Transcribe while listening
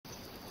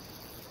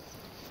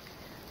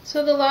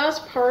So the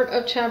last part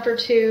of chapter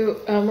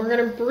 2, we're going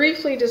to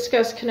briefly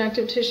discuss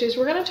connective tissues.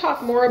 We're going to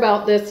talk more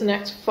about this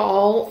next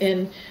fall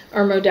in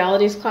our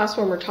modalities class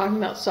when we're talking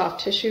about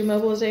soft tissue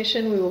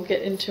mobilization. We will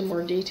get into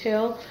more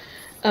detail.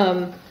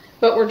 But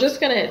we're just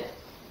going to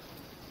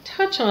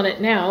touch on it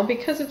now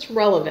because it's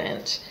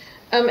relevant.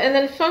 And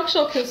then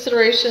functional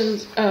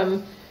considerations.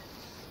 The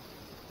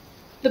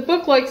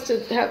book likes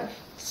to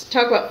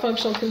talk about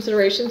functional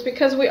considerations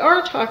because we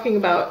are talking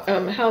about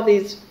how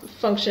these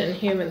function in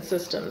human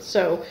systems.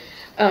 So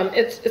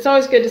it's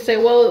always good to say,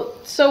 well,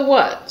 so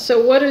what?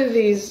 So what do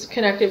these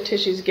connective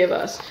tissues give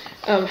us?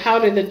 How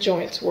do the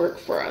joints work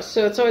for us?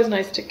 So it's always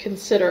nice to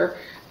consider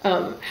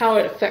how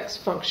it affects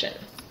function.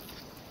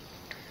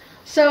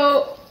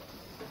 So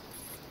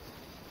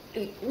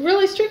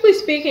really, strictly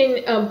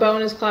speaking,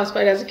 bone is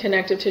classified as a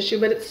connective tissue,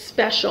 but it's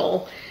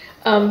special.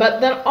 But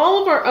then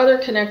all of our other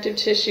connective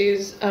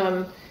tissues,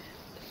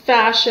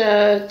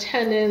 fascia,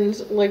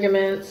 tendons,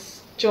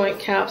 ligaments, joint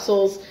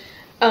capsules,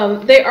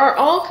 they are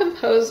all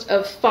composed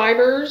of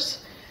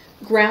fibers,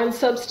 ground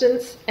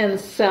substance, and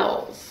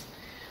cells.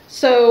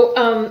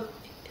 So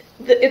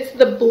it's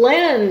the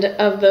blend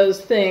of those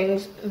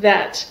things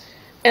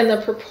and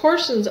the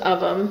proportions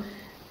of them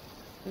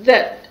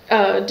that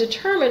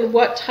determine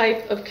what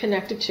type of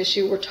connective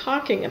tissue we're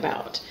talking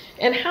about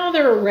and how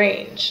they're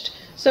arranged.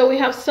 So we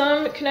have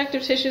some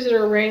connective tissues that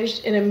are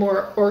arranged in a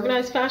more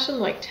organized fashion,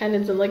 like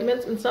tendons and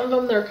ligaments, and some of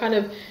them they're kind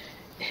of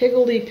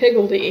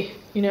higgledy-piggledy,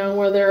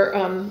 where they're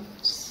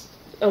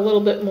a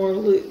little bit more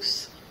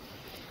loose.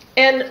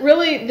 And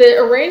really, the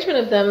arrangement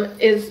of them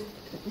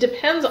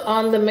depends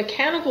on the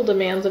mechanical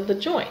demands of the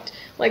joint.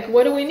 Like,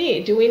 what do we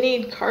need? Do we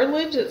need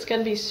cartilage that's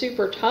going to be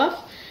super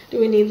tough? Do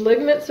we need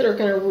ligaments that are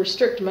going to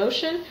restrict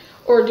motion?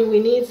 Or do we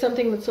need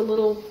something that's a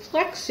little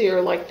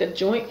flexier, like the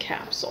joint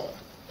capsule?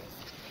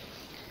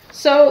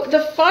 So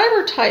the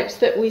fiber types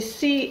that we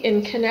see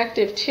in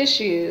connective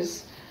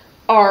tissues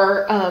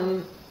are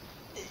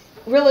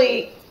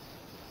really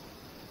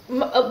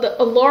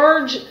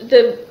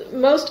the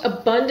most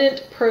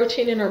abundant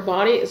protein in our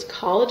body is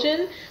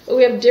collagen, but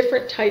we have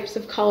different types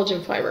of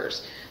collagen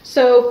fibers.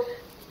 So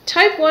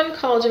type 1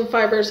 collagen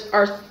fibers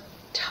are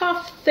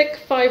tough, thick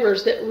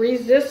fibers that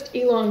resist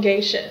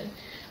elongation.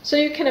 So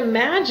you can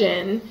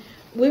imagine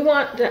we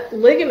want the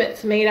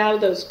ligaments made out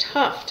of those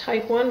tough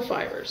type 1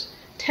 fibers.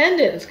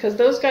 Tendons, because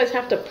those guys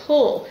have to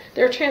pull.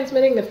 They're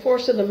transmitting the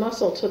force of the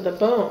muscle to the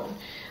bone.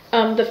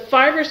 The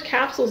fibrous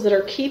capsules that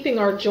are keeping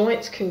our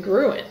joints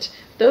congruent,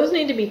 those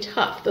need to be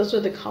tough. Those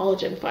are the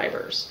collagen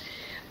fibers.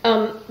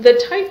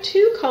 The type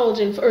 2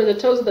 collagen,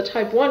 those are the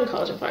type 1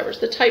 collagen fibers.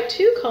 The type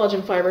 2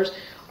 collagen fibers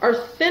are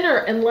thinner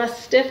and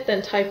less stiff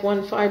than type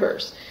 1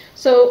 fibers.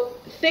 So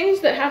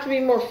things that have to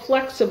be more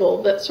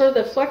flexible, that sort of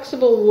the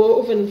flexible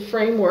woven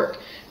framework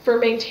for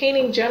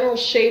maintaining general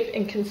shape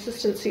and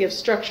consistency of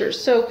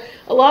structures. So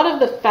a lot of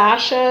the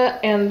fascia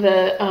and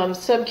the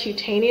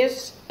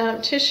subcutaneous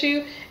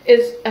tissue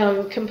is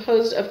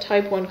composed of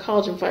type 1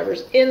 collagen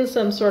fibers in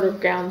some sort of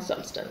ground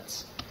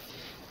substance.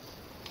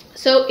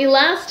 So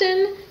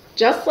elastin,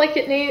 just like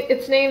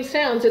its name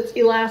sounds, it's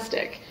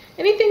elastic.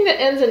 Anything that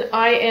ends in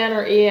IN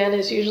or EN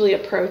is usually a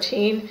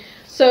protein.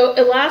 So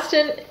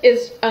elastin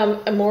is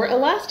a more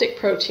elastic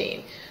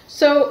protein.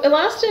 So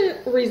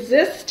elastin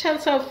resists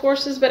tensile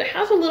forces, but it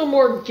has a little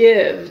more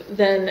give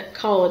than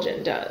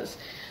collagen does.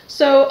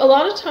 So a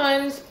lot of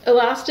times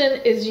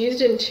elastin is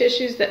used in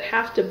tissues that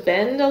have to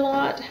bend a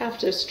lot, have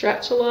to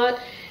stretch a lot,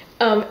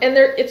 and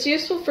it's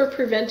useful for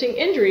preventing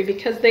injury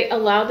because they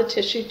allow the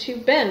tissue to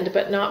bend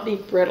but not be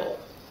brittle.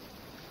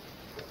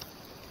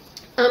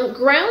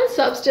 Ground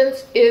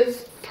substance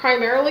is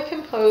primarily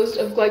composed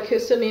of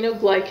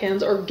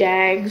glycosaminoglycans, or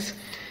GAGs,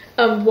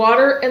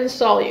 water and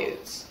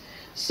solutes.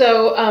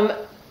 So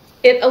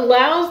it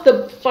allows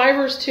the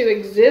fibers to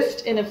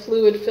exist in a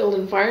fluid-filled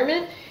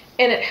environment,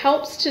 and it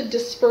helps to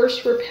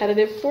disperse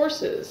repetitive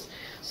forces.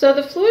 So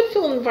the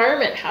fluid-filled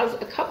environment has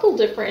a couple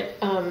different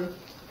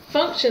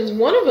functions,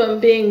 one of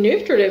them being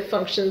nutritive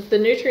functions. The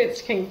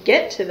nutrients can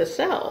get to the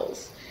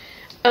cells.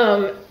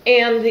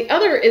 And the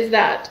other is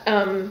that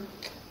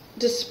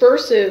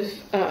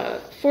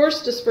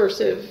force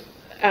dispersive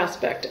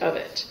aspect of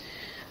it.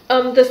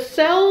 The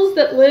cells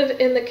that live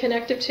in the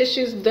connective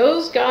tissues,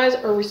 those guys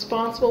are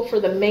responsible for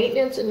the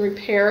maintenance and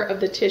repair of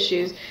the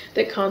tissues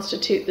that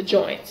constitute the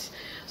joints.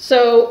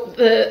 So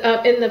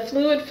in the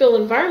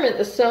fluid-filled environment,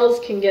 the cells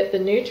can get the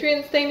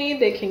nutrients they need,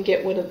 they can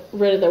get rid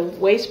of the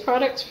waste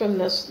products from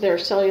their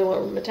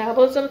cellular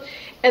metabolism,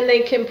 and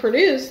they can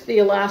produce the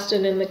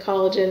elastin and the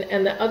collagen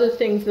and the other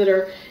things that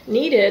are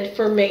needed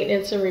for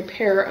maintenance and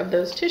repair of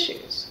those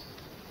tissues.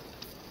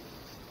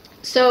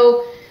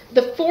 So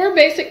the 4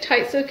 basic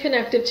types of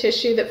connective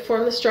tissue that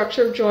form the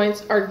structure of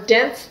joints are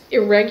dense,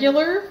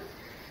 irregular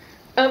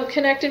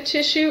connective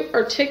tissue,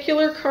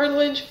 articular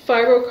cartilage,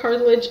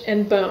 fibrocartilage,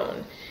 and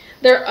bone.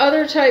 There are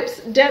other types.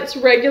 Dense,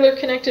 regular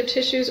connective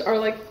tissues are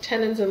like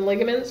tendons and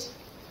ligaments,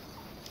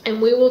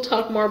 and we will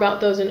talk more about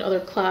those in other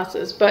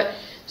classes. But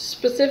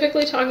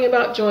specifically talking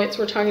about joints,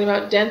 we're talking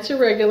about dense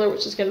irregular,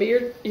 which is going to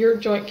be your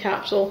joint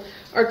capsule,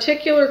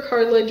 articular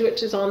cartilage,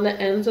 which is on the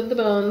ends of the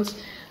bones,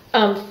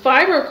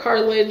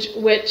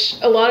 fibrocartilage, which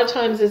a lot of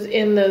times is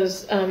in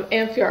those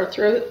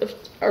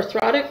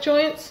amphiarthrotic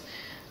joints,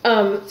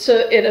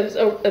 so it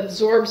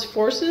absorbs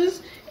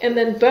forces, and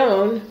then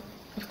bone,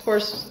 of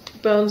course,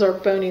 bones are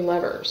bony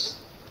levers.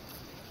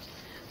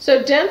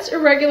 So dense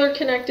irregular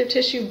connective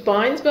tissue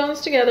binds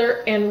bones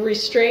together and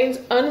restrains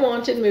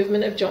unwanted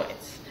movement of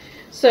joints.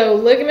 So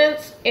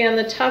ligaments and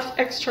the tough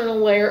external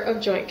layer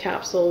of joint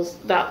capsules,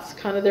 that's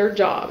kind of their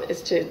job,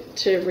 is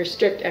to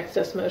restrict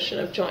excess motion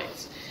of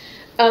joints.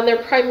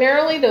 They're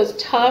primarily those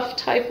tough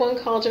type 1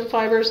 collagen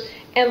fibers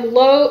and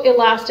low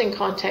elastin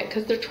content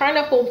because they're trying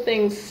to hold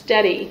things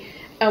steady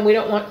and we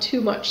don't want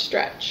too much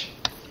stretch.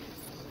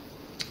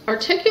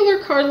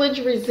 Articular cartilage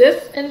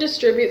resists and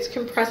distributes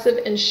compressive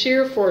and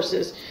shear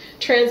forces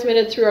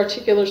transmitted through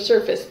articular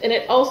surface, and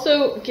it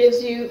also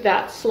gives you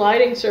that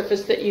sliding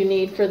surface that you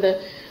need for the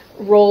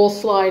roll,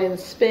 slide, and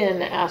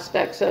spin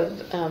aspects of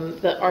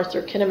the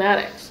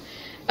arthrokinematics.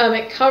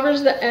 It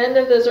covers the end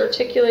of those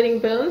articulating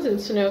bones in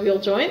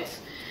synovial joints.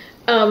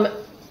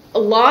 A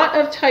lot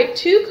of type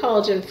 2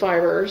 collagen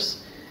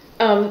fibers,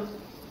 and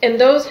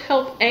those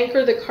help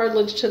anchor the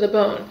cartilage to the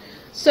bone.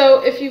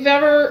 So if you've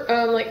ever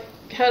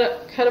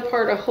cut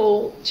apart a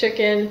whole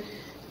chicken,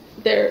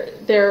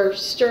 their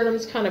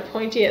sternum's kind of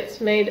pointy.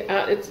 It's made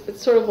out.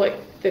 It's sort of like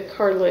the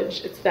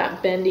cartilage. It's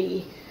that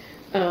bendy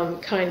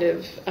kind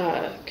of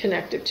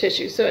connective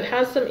tissue. So it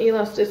has some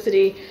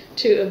elasticity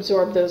to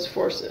absorb those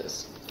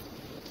forces.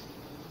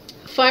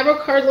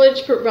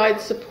 Fibrocartilage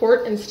provides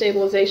support and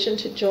stabilization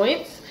to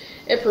joints.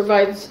 It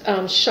provides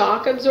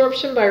shock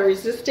absorption by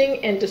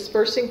resisting and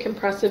dispersing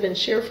compressive and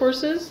shear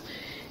forces.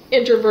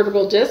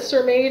 Intervertebral discs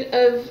are made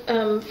of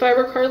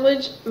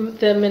fibrocartilage,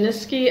 the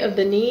menisci of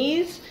the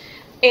knees,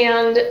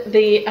 and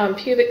the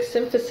pubic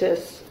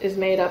symphysis is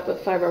made up of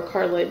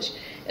fibrocartilage.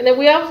 And then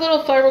we have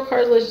little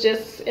fibrocartilage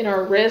discs in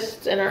our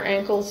wrists and our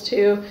ankles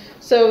too.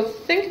 So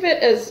think of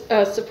it as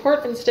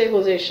support and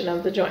stabilization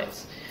of the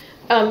joints.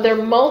 They're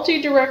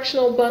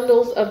multi-directional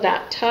bundles of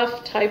that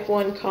tough type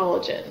 1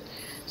 collagen.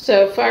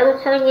 So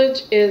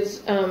fibrocartilage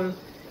is,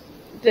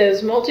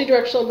 those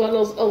multi-directional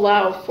bundles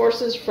allow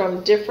forces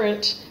from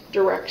different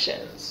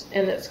directions,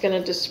 and it's going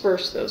to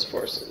disperse those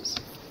forces.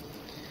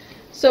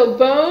 So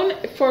bone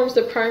forms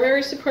the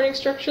primary supporting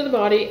structure of the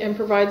body and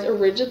provides a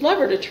rigid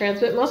lever to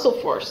transmit muscle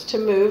force to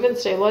move and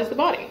stabilize the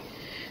body.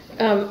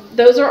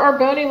 Those are our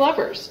bony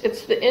levers.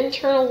 It's the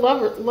internal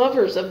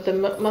levers of the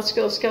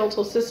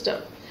musculoskeletal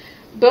system.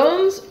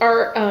 Bones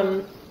are,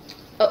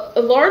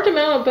 a large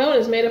amount of bone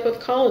is made up of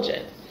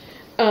collagen.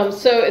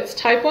 So it's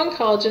type 1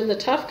 collagen, the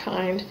tough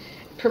kind,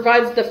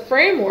 provides the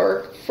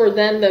framework for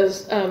then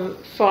those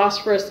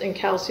phosphorus and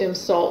calcium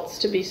salts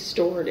to be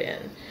stored in.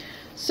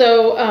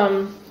 So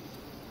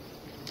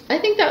I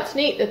think that's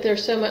neat that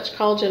there's so much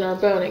collagen in our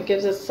bone. It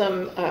gives us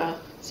some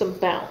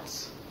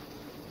bounce.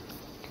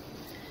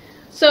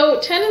 So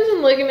tendons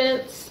and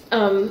ligaments,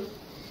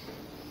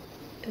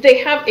 they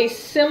have a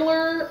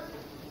similar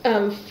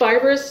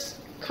fibrous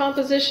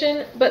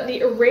composition, but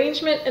the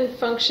arrangement and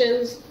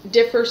functions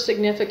differ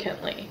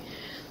significantly.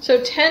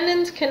 So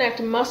tendons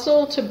connect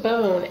muscle to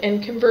bone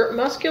and convert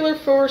muscular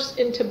force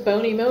into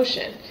bony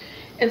motion.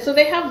 And so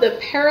they have the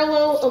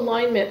parallel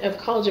alignment of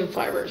collagen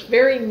fibers.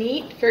 Very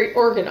neat, very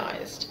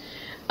organized.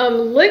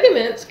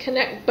 Ligaments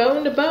connect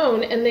bone to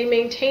bone and they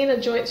maintain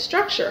a joint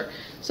structure.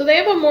 So they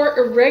have a more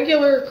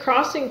irregular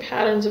crossing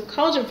patterns of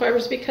collagen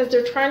fibers because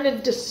they're trying to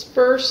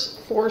disperse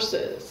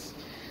forces.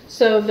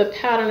 So the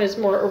pattern is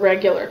more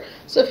irregular.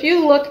 So if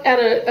you look at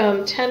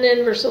a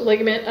tendon versus a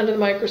ligament under the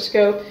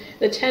microscope,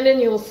 the tendon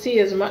you'll see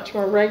is much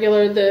more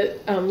regular. The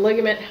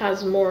ligament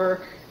has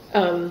more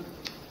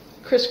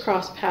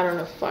crisscross pattern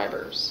of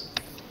fibers.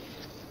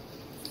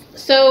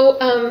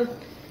 So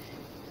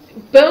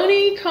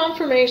bony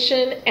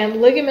conformation and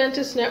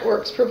ligamentous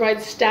networks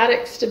provide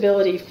static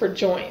stability for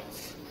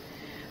joints.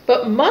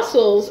 But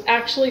muscles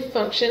actually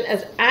function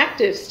as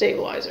active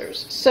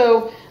stabilizers.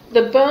 So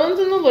the bones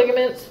and the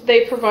ligaments,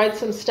 they provide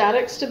some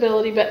static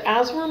stability, but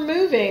as we're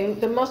moving,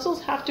 the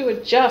muscles have to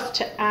adjust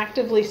to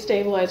actively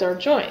stabilize our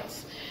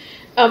joints.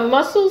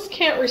 Muscles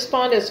can't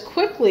respond as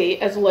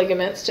quickly as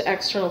ligaments to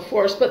external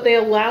force, but they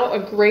allow a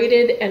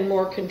graded and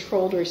more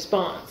controlled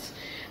response.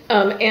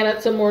 And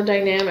it's a more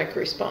dynamic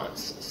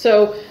response.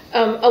 So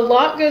a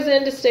lot goes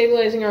into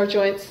stabilizing our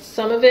joints.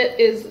 Some of it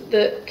is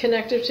the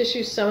connective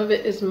tissue, some of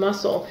it is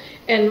muscle.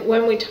 And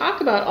when we talk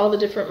about all the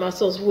different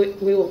muscles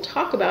we will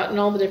talk about and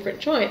all the different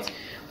joints,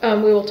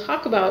 we will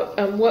talk about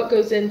what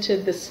goes into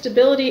the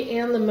stability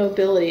and the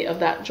mobility of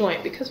that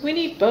joint, because we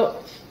need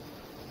both.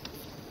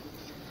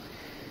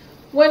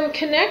 When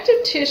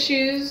connective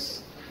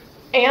tissues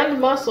and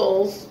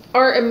muscles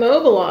are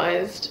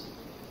immobilized,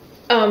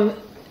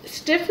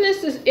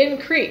 stiffness is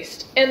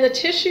increased, and the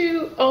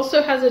tissue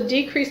also has a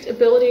decreased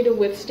ability to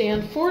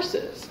withstand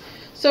forces.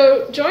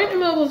 So joint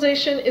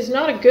immobilization is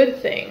not a good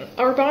thing.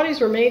 Our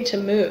bodies were made to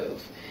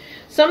move.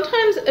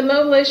 Sometimes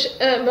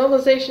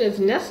immobilization is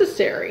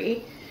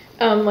necessary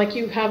like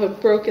you have a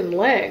broken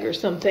leg or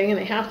something and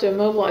they have to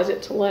immobilize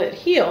it to let it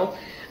heal.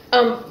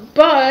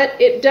 But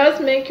it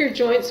does make your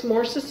joints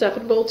more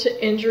susceptible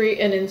to injury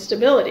and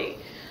instability.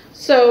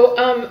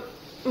 So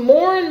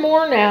more and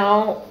more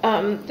now,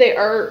 they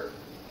are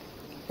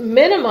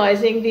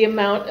minimizing the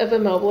amount of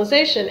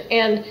immobilization.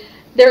 And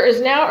there is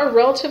now a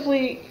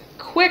relatively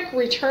quick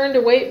return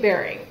to weight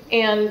bearing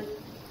and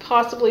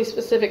possibly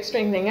specific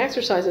strengthening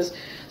exercises.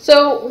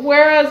 So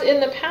whereas in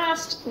the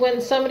past,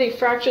 when somebody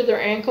fractured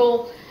their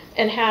ankle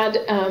and had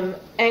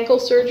ankle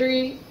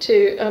surgery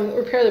to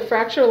repair the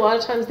fracture, a lot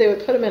of times they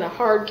would put them in a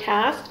hard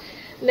cast.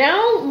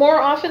 Now, more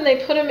often,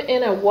 they put them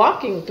in a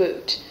walking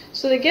boot.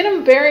 So they get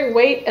them bearing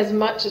weight as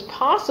much as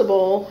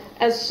possible,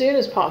 as soon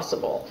as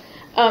possible.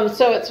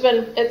 So it's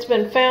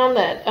been found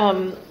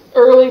that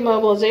early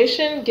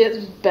mobilization gets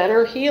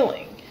better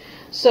healing.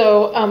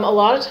 So a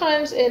lot of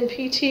times in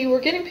PT,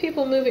 we're getting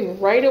people moving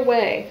right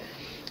away.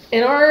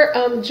 In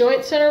our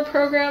joint center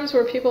programs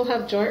where people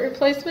have joint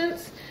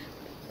replacements,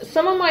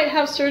 someone might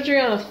have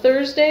surgery on a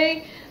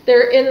Thursday.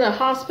 They're in the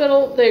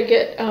hospital. They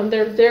get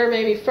they're there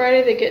maybe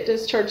Friday. They get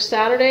discharged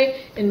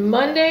Saturday. And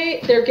Monday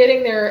they're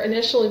getting their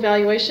initial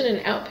evaluation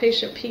in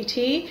outpatient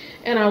PT.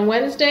 And on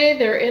Wednesday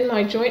they're in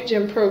my joint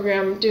gym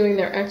program doing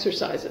their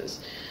exercises.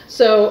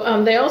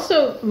 So they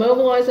also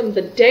mobilize them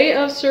the day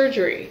of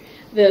surgery.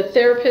 The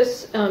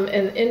therapists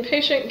and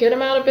inpatient get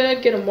them out of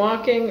bed, get them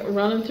walking,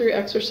 run them through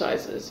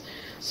exercises.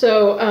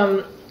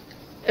 So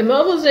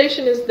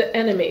immobilization is the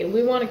enemy.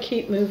 We want to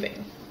keep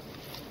moving.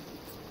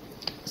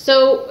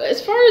 So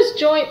as far as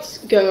joints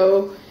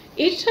go,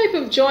 each type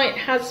of joint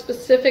has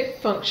specific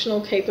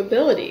functional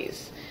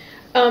capabilities.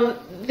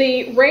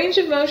 The range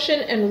of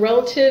motion and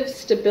relative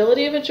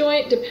stability of a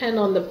joint depend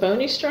on the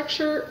bony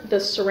structure, the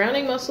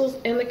surrounding muscles,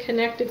 and the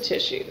connective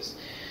tissues.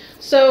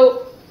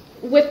 So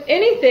with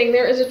anything,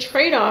 there is a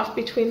trade-off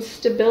between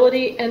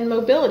stability and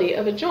mobility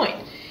of a joint.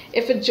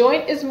 If a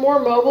joint is more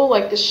mobile,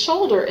 like the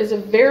shoulder is a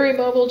very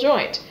mobile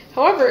joint.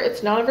 However,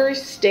 it's not a very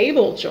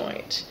stable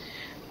joint.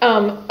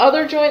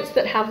 Other joints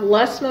that have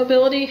less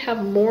mobility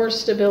have more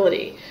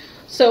stability.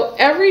 So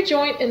every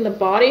joint in the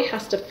body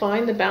has to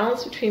find the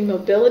balance between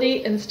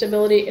mobility and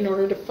stability in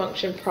order to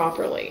function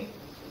properly.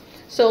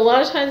 So a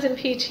lot of times in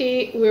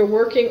PT, we're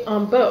working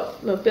on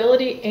both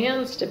mobility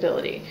and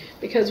stability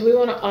because we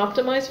want to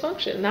optimize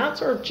function.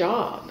 That's our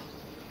job.